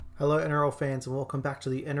Hello NRL fans and welcome back to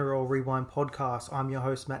the NRL Rewind podcast. I'm your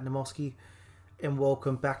host Matt Namoski and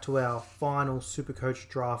welcome back to our final Supercoach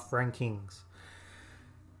draft rankings.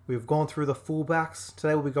 We've gone through the fullbacks,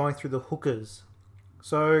 today we'll be going through the hookers.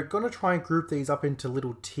 So going to try and group these up into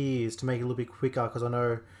little tiers to make it a little bit quicker because I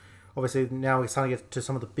know obviously now we're starting to get to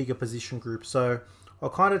some of the bigger position groups. So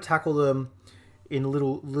I'll kind of tackle them in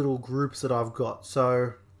little groups that I've got.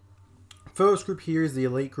 So first group here is the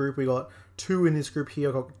elite group. We got two in this group here.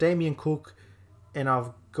 I've got Damien Cook and I've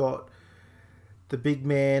got the big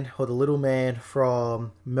man or the little man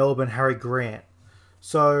from Melbourne, Harry Grant.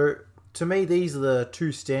 So to me, these are the two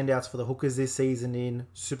standouts for the hookers this season in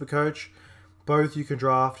Supercoach. Both you can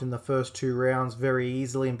draft in the first two rounds very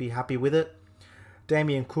easily and be happy with it.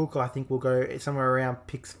 Damien Cook, I think, will go somewhere around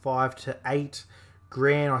picks 5 to 8.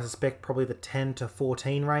 Grant, I suspect, probably the 10 to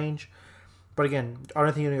 14 range. But again, I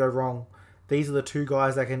don't think you're going to go wrong. These are the two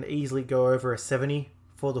guys that can easily go over a 70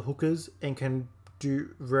 for the hookers and can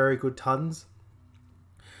do very good tons.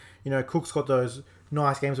 You know, Cook's got those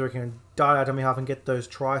nice games where he can dart out dummy half and get those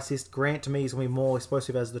try assists. Grant, to me, is going to be more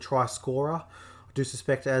explosive as the try scorer. I do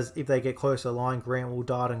suspect as if they get close to the line, Grant will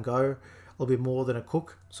dart and go a little bit more than a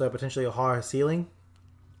Cook, so potentially a higher ceiling.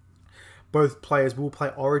 Both players will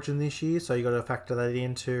play Origin this year, so you've got to factor that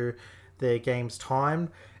into their games timed.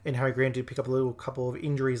 And Harry Grant did pick up a couple of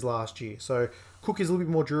injuries last year. So Cook is a little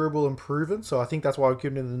bit more durable and proven, so I think that's why I've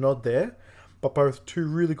given him the nod there. But both two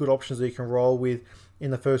really good options that you can roll with in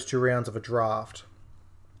the first two rounds of a draft.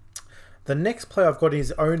 The next player I've got in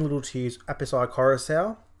his own little tier is Apisai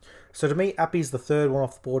Coruscant. So to me, Appy's the third one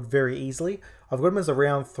off the board very easily. I've got him as a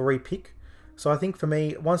round 3 pick. So I think for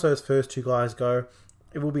me, once those first two guys go,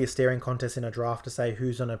 it will be a staring contest in a draft to say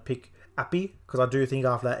who's going to pick Appy, because I do think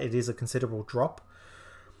after that it is a considerable drop.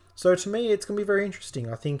 So to me, it's going to be very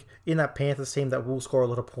interesting. I think in that Panthers team that will score a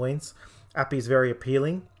lot of points, Appy is very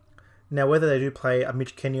appealing. Now, whether they do play a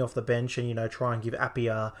Mitch Kenny off the bench and, try and give Appy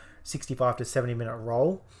a 65 to 70 minute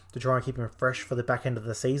role to try and keep him fresh for the back end of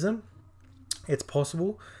the season, it's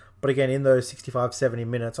possible. But again, in those 65, 70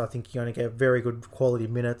 minutes, I think you're going to get very good quality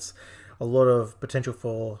minutes, a lot of potential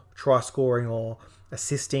for try scoring or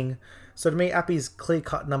assisting. So to me, Appy's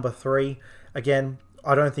clear-cut number 3. Again,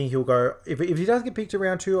 I don't think he'll go... If he does get picked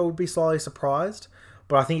around 2, I would be slightly surprised.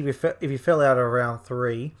 But I think if he fell out of round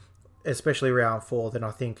 3, especially round 4, then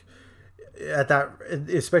I think at that...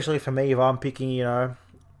 Especially for me, if I'm picking,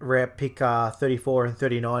 pick 34 and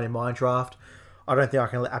 39 in my draft, I don't think I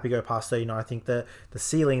can let Appy go past 39. I think the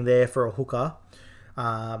ceiling there for a hooker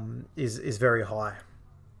is very high.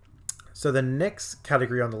 So the next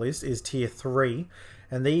category on the list is tier 3.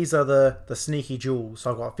 And these are the sneaky jewels.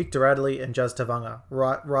 So I've got Victor Radley and Jazz Tavanga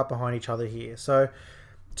right behind each other here. So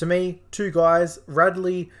to me, two guys.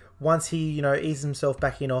 Radley, once he eases himself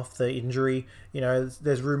back in off the injury,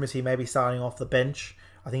 there's rumours he may be starting off the bench.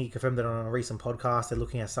 I think he confirmed that on a recent podcast. They're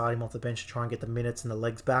looking at starting him off the bench to try and get the minutes and the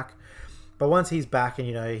legs back. But once he's back and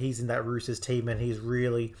he's in that Roosters team and he's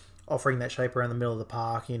really offering that shape around the middle of the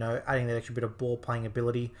park, adding that extra bit of ball playing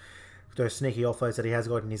ability, those sneaky offloads that he has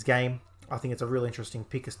got in his game, I think it's a really interesting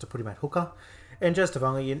pick is to put him at hooker. And Jazz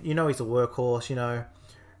Tavanga, he's a workhorse,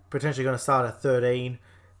 potentially going to start at 13.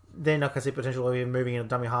 Then I can see potentially moving in a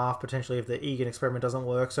dummy half, potentially if the Egan experiment doesn't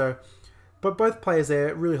work. So, but both players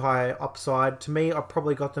there, really high upside. To me, I've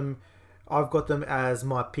got them as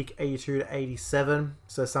my pick 82 to 87.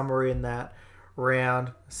 So somewhere in that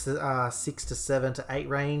round 6 to 7 to 8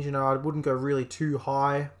 range. I wouldn't go really too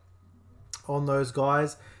high on those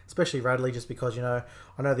guys, especially Radley, just because, I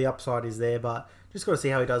know the upside is there, but just got to see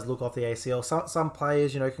how he does look off the ACL. Some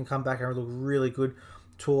players, can come back and look really good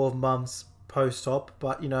 12 months post-op,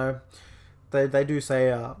 but, they do say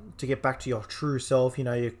to get back to your true self,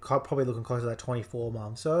 you're probably looking closer to that 24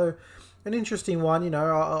 months. So, an interesting one,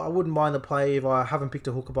 I wouldn't mind the play if I haven't picked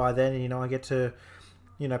a hooker by then, and, I get to,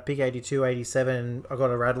 pick 82, 87, and I got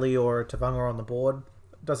a Radley or a Tavanga on the board.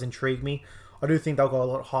 It does intrigue me. I do think they'll go a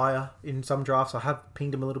lot higher in some drafts. I have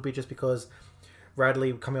pinged him a little bit just because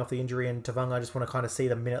Radley coming off the injury and Tavanga, I just want to kind of see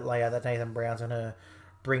the minute layout that Nathan Brown's going to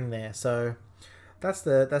bring there. So that's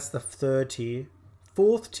the third tier.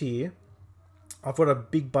 Fourth tier, I've got a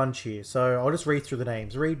big bunch here. So I'll just read through the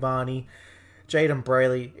names. Reed Barney, Jaden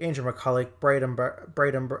Brayley, Andrew McCulloch,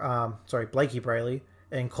 Blakey Brayley,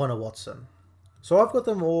 and Connor Watson. So I've got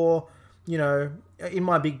them all, in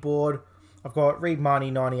my big board. I've got Reed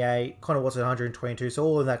Marnie 98, Connor Watson 122, so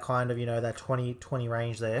all in that kind of, that 20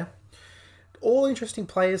 range there. All interesting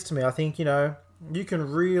players to me. I think, you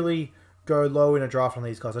can really go low in a draft on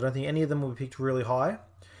these guys. I don't think any of them will be picked really high.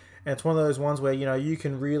 And it's one of those ones where, you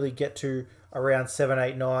can really get to around 7,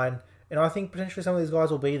 8, 9. And I think potentially some of these guys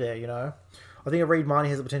will be there, I think a Reed Marnie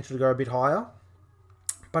has the potential to go a bit higher.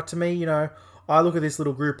 But to me, I look at this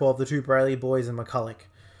little group of the two Brayley boys and McCulloch.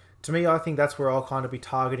 To me, I think that's where I'll kind of be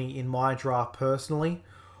targeting in my draft personally.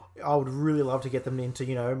 I would really love to get them into,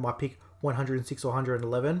 my pick 106 or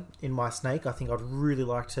 111 in my snake. I think I'd really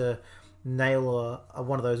like to nail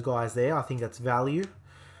one of those guys there. I think that's value.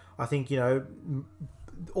 I think,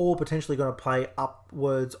 all potentially going to play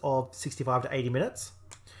upwards of 65 to 80 minutes.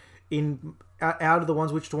 Out of the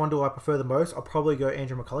ones, which one do I prefer the most? I'll probably go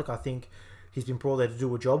Andrew McCulloch. I think he's been brought there to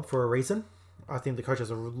do a job for a reason. I think the coach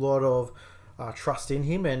has a lot of trust in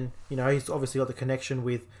him, and he's obviously got the connection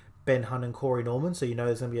with Ben Hunt and Corey Norman, so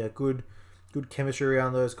there's going to be a good chemistry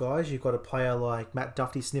around those guys. You've got a player like Matt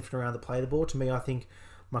Duffy sniffing around the play the ball. To me, I think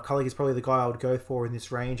McCulloch is probably the guy I would go for in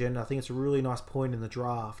this range, and I think it's a really nice point in the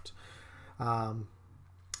draft.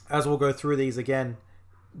 As we'll go through these again,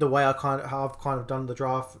 the way I've kind of done the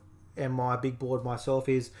draft and my big board myself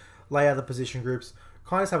is lay out the position groups,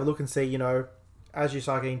 kind of just have a look and see, as you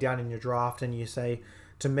start getting down in your draft and you say,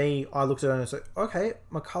 to me, I looked at it and said, okay,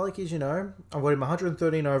 McCulloch is, I've got him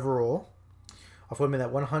 113 overall. I've got him in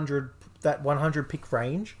that 100 pick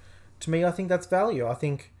range. To me, I think that's value. I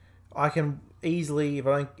think I can easily,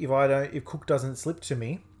 if Cook doesn't slip to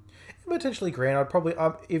me, potentially Grant, I'd probably,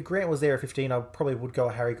 if Grant was there at 15, I probably would go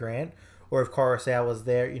a Harry Grant, or if Coruscant was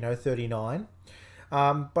there, 39.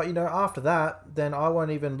 But, after that, then I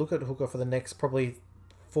won't even look at hooker for the next probably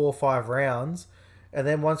 4 or 5 rounds. And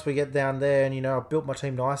then once we get down there and, I've built my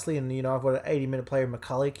team nicely and, I've got an 80-minute player in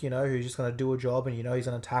McCulloch, who's just going to do a job and, he's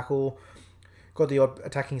going to tackle, got the odd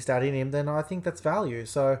attacking stat in him, then I think that's value.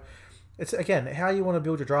 So it's, again, how you want to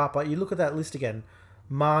build your draft. But you look at that list again.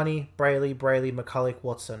 Marnie, Brayley, McCulloch,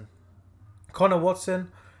 Watson. Connor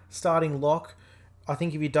Watson, starting lock. I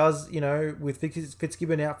think if he does, with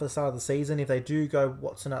Fitzgibbon out for the start of the season, if they do go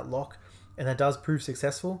Watson at lock and that does prove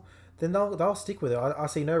successful, then they'll stick with it. I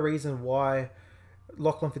see no reason why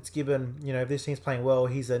Lachlan Fitzgibbon, if this team's playing well,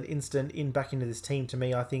 he's an instant back into this team. To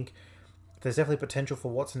me, I think there's definitely potential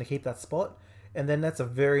for Watson to keep that spot. And then that's a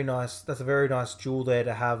very nice jewel there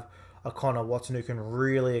to have a Connor Watson who can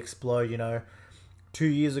really explode, 2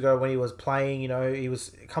 years ago when he was playing, he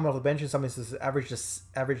was coming off the bench in some instances,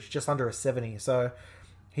 averaged just under a 70. So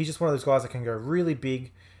he's just one of those guys that can go really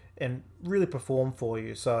big and really perform for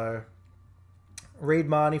you. So Reed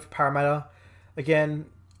Marnie for Parramatta. Again,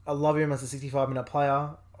 I love him as a 65-minute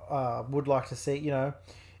player. Would like to see,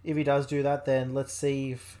 if he does do that, then let's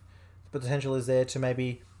see if the potential is there to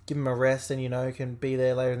maybe give him a rest and, can be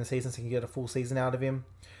there later in the season so you can get a full season out of him.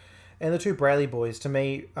 And the two Brayley boys, to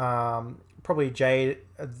me, probably Jaden,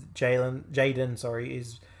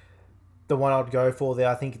 is the one I'd go for there.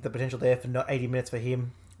 I think the potential there for 80 minutes for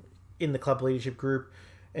him in the club leadership group.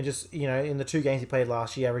 And just, in the 2 games he played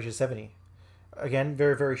last year, averages 70. Again,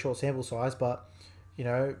 very, very short sample size, but,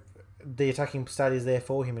 the attacking stat is there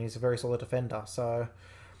for him and he's a very solid defender. So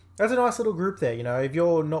that's a nice little group there. If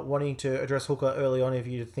you're not wanting to address hooker early on, if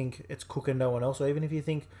you think it's Cook and no one else, or even if you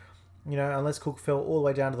think, unless Cook fell all the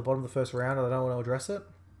way down to the bottom of the first round and I don't want to address it,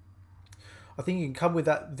 I think you can come with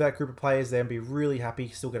that group of players there and be really happy,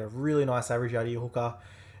 still get a really nice average out of your hooker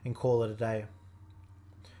and call it a day.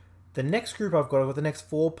 The next group I've got the next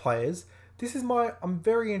 4 players. I'm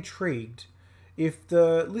very intrigued. If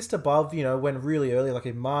the list above, went really early, like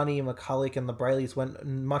if Marnie, McCulloch and the Brayleys went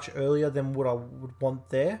much earlier than what I would want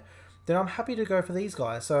there, then I'm happy to go for these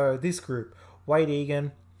guys. So this group, Wade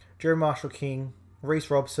Egan, Jerry Marshall-King, Reece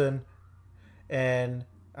Robson, and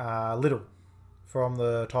Little from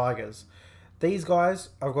the Tigers. These guys,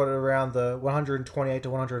 I've got it around the 128 to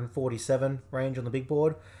 147 range on the big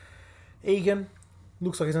board. Egan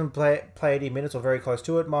looks like he's going to play 80 minutes or very close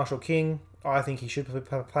to it. Marshall-King, I think he should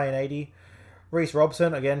play an 80. Reece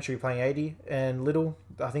Robson, again, should be playing 80. And Little,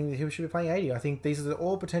 I think he should be playing 80. I think these are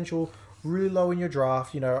all potential really low in your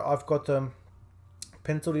draft. I've got them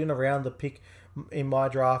penciled in around the pick in my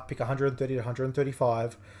draft, pick 130 to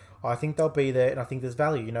 135. I think they'll be there, and I think there's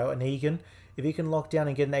value. And Egan, if he can lock down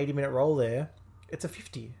and get an 80-minute role there, it's a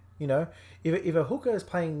 50. If a hooker is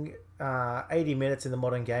playing 80 minutes in the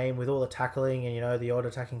modern game with all the tackling and, the odd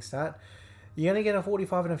attacking stat, you're going to get a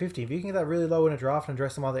 45 and a 50. If you can get that really low in a draft and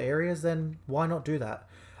address some other areas, then why not do that?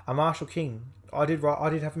 A Marshall King, I did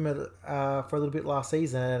have him for a little bit last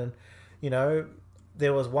season, and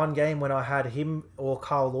there was one game when I had him or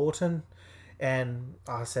Carl Lawton, and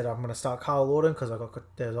I said I'm going to start Carl Lawton because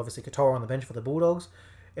there's obviously Katoa on the bench for the Bulldogs,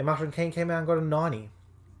 and Marshall King came out and got a 90.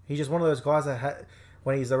 He's just one of those guys that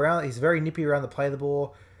when he's around, he's very nippy around the play of the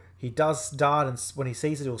ball. He does dart, and when he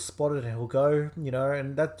sees it, he'll spot it and he'll go,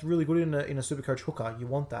 and that's really good in a Supercoach hooker. You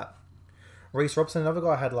want that. Reece Robson, another guy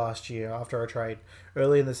I had last year after a trade.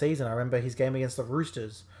 Early in the season, I remember his game against the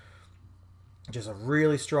Roosters. Just a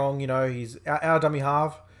really strong, he's our dummy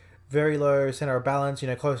half. Very low centre of balance,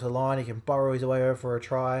 close to the line. He can burrow his way over for a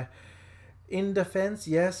try. In defence,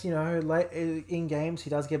 yes, late in games, he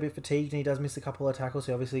does get a bit fatigued and he does miss a couple of tackles.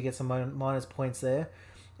 So obviously he gets some minus points there.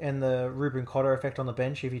 And the Ruben Cotter effect on the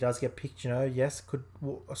bench, if he does get picked, yes, could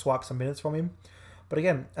swipe some minutes from him. But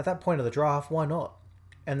again, at that point of the draft, why not?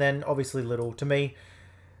 And then obviously Little, to me,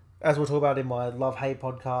 as we'll talk about in my love-hate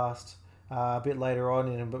podcast a bit later on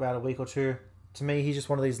in about a week or two, to me, he's just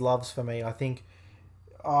one of these loves for me. I think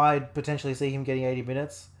I'd potentially see him getting 80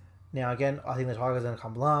 minutes. Now, again, I think the Tigers are going to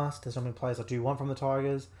come last. There's so many players I do want from the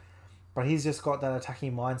Tigers. But he's just got that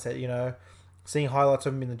attacking mindset, Seeing highlights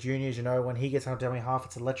of him in the juniors, when he gets out of dummy half,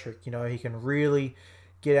 it's electric. He can really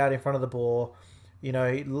get out in front of the ball.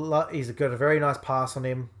 He's got a very nice pass on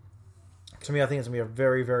him. To me, I think it's going to be a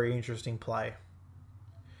very, very interesting play.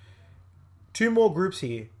 2 more groups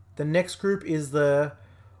here. The next group is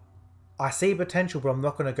I see potential, but I'm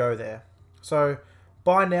not going to go there. So,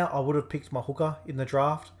 by now, I would have picked my hooker in the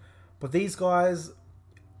draft. But these guys,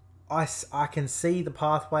 I can see the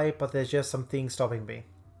pathway, but there's just some things stopping me.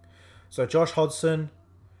 So, Josh Hodgson,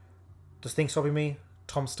 the thing stopping me.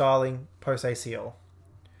 Tom Starling, post ACL.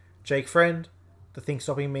 Jake Friend, the thing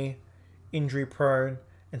stopping me. Injury prone,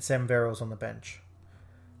 and Sam Verrills on the bench.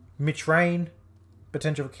 Mitch Rain,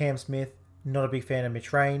 potential for Cam Smith. Not a big fan of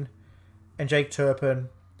Mitch Rain. And Jake Turpin,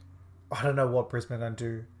 I don't know what Brisbane are going to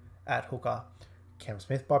do at hooker. Cam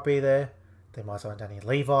Smith might be there. They might sign Danny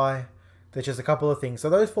Levi. There's just a couple of things. So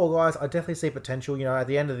those 4 guys, I definitely see potential. At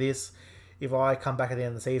the end of this, if I come back at the end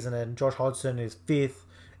of the season and Josh Hodgson is 5th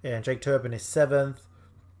and Jake Turpin is 7th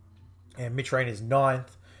and Mitch Rain is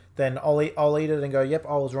 9th, then I'll eat it and go, yep,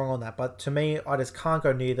 I was wrong on that. But to me, I just can't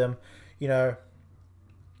go near them.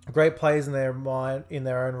 Great players in their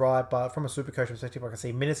own right, but from a Supercoach perspective, I can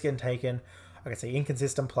see minutes getting taken. I can see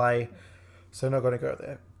inconsistent play. So I'm not going to go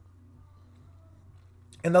there.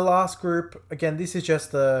 In the last group, again, this is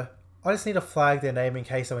just I just need to flag their name in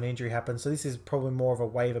case of an injury happens. So this is probably more of a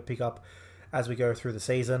waiver pickup as we go through the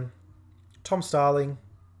season. Tom Starling,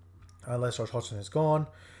 unless Josh Hodgson is gone.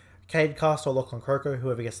 Cade Castell, Lachlan Croker,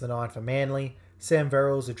 whoever gets the 9 for Manly. Sam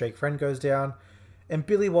Verrills if Jake Friend goes down. And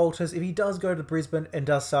Billy Walters, if he does go to Brisbane and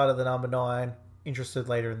does start at the number 9, interested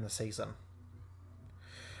later in the season.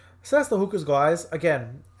 So that's the hookers, guys.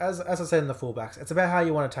 Again, as I said in the fullbacks, it's about how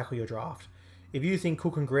you want to tackle your draft. If you think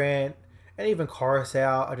Cook and Grant and even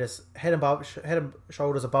Coruscant are just head and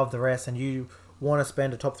shoulders above the rest and you want to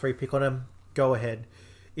spend a top 3 pick on them, go ahead.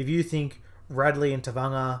 If you think Radley and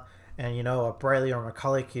Tavanga and, a Brayley or a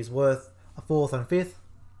McCulloch is worth a 4th and 5th,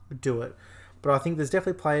 do it. But I think there's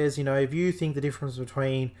definitely players, if you think the difference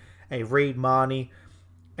between a Reed Marnie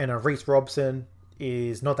and a Reece Robson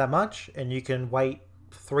is not that much and you can wait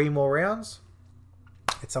 3 more rounds,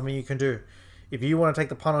 it's something you can do. If you want to take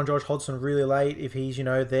the punt on Josh Hodgson really late, if he's,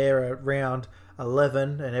 there at round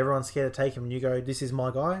 11 and everyone's scared to take him and you go, this is my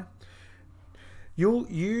guy,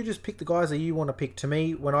 you just pick the guys that you want to pick. To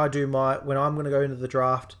me, when I'm going to go into the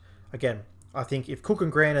draft, again, I think if Cook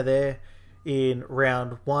and Grant are there in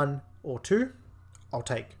round 1 or 2, I'll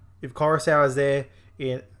take. If Coruscant is there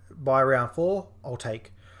by round 4, I'll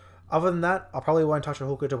take. Other than that, I probably won't touch a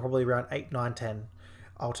hooker till probably around 8, 9, 10.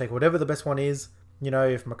 I'll take whatever the best one is.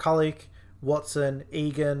 If McCulloch, Watson,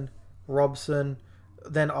 Egan, Robson,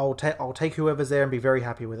 then I'll take whoever's there and be very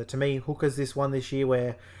happy with it. To me, hookers this year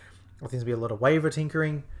where I think there's going to be a lot of waiver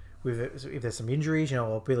tinkering. If there's some injuries,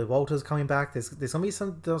 Billy Walters coming back, there's going to be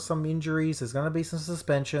some injuries. There's going to be some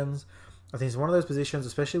suspensions. I think it's one of those positions,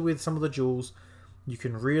 especially with some of the duels, you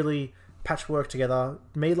can really patchwork together.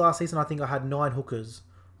 Me last season, I think I had 9 hookers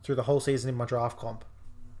through the whole season in my draft comp.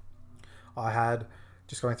 I had,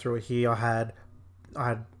 just going through it here, I had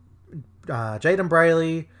Jaden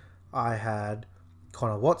Brayley, I had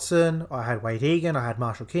Connor Watson, I had Wade Egan, I had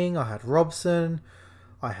Marshall King, I had Robson,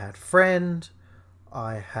 I had Friend,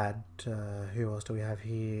 I had, who else do we have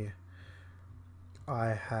here?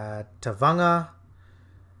 I had Tavanga.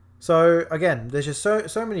 So again, there's just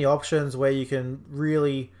so many options where you can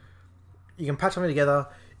patch something together.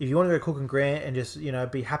 If you want to go Cook and Grant and just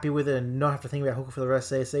be happy with it and not have to think about hooker for the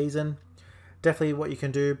rest of their season, definitely what you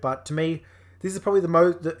can do. But to me, this is probably the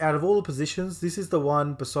most out of all the positions. This is the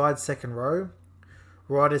one besides second row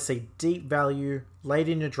where I just see deep value late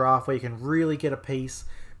in your draft where you can really get a piece,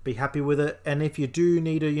 be happy with it. And if you do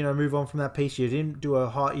need to move on from that piece, you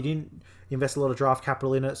didn't invest a lot of draft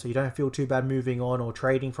capital in it, so you don't feel too bad moving on or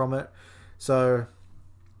trading from it. So,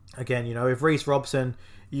 again, if Reece Robson,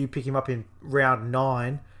 you pick him up in round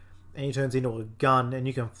 9, and he turns into a gun, and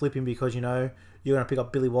you can flip him because, you know, you're going to pick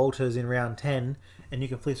up Billy Walters in round 10, and you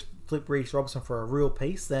can flip Reece Robson for a real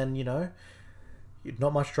piece, then, you know,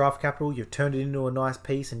 not much draft capital, you've turned it into a nice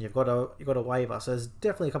piece, and you've got a waiver. So there's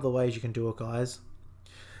definitely a couple of ways you can do it, guys.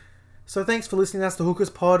 So thanks for listening. That's the Hookers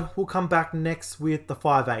Pod. We'll come back next with the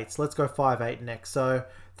 5/8s. Let's go 5/8 next. So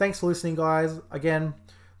thanks for listening, guys. Again,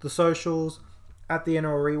 the socials at the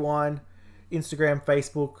NRL Rewind, Instagram,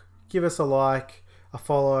 Facebook. Give us a like, a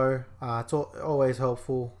follow. It's always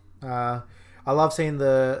helpful. I love seeing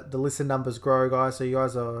the listen numbers grow, guys. So you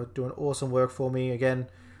guys are doing awesome work for me. Again,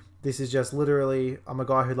 this is just literally, I'm a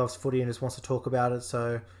guy who loves footy and just wants to talk about it.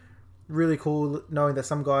 So really cool knowing that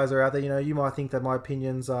some guys are out there. You know, you might think that my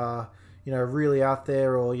opinions are, you know, really out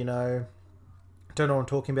there, or, you know, don't know what I'm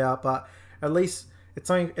talking about, but at least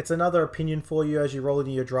it's another opinion for you as you roll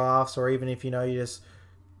into your drafts, or even if, you know, you're just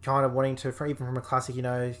kind of wanting to, even from a classic, you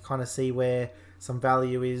know, kind of see where some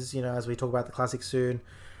value is, you know, as we talk about the classic soon.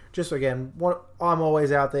 Just again, I'm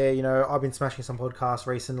always out there, you know, I've been smashing some podcasts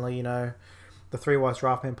recently, you know, the Three Wise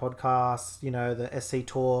Draftman podcast, you know, the SC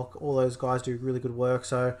Talk, all those guys do really good work.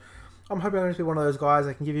 So I'm hoping I'm going to be one of those guys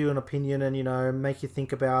that can give you an opinion and, you know, make you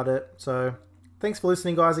think about it. So thanks for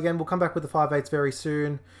listening, guys. Again, we'll come back with the 5/8s very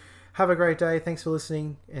soon. Have a great day. Thanks for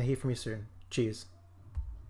listening, and hear from you soon. Cheers.